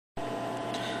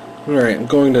Alright, I'm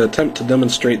going to attempt to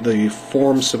demonstrate the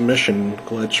form submission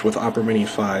glitch with Opera Mini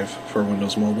 5 for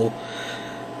Windows Mobile.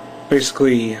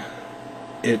 Basically,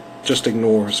 it just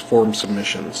ignores form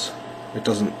submissions. It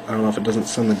doesn't, I don't know if it doesn't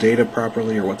send the data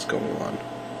properly or what's going on.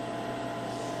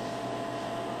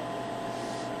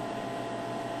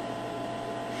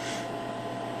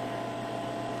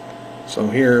 So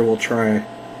here we'll try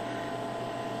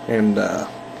and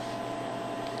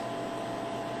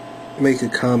make a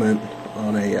comment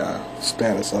on a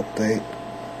status update.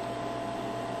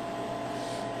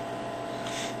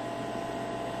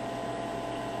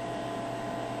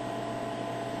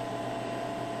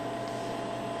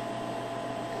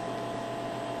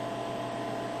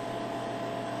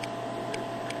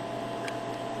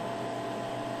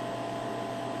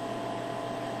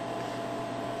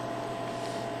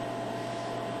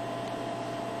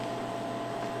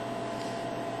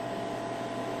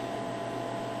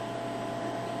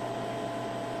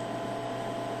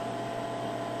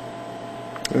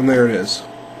 And there it is.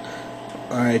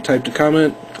 I typed a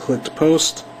comment, clicked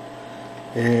post,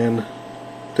 and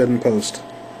didn't post.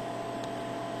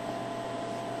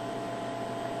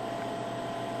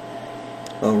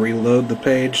 I'll reload the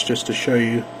page just to show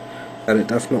you that it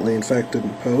definitely in fact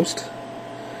didn't post.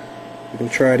 You can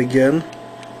try it again.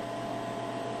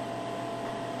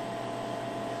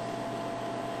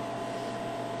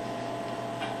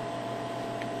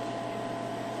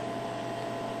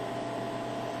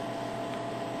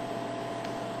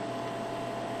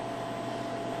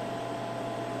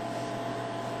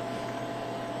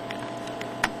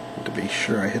 To be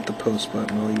sure I hit the post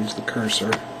button, I'll use the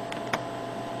cursor.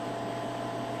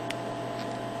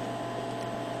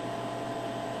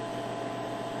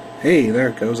 Hey, there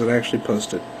it goes, it actually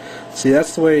posted. See,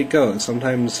 that's the way it goes.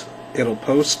 Sometimes it'll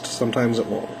post, sometimes it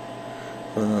won't.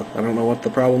 I don't know what the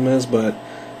problem is, but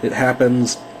it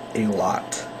happens a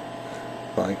lot.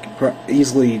 Like,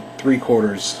 easily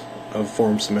 3/4 of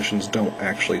form submissions don't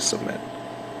actually submit.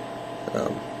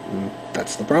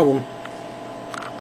 That's the problem.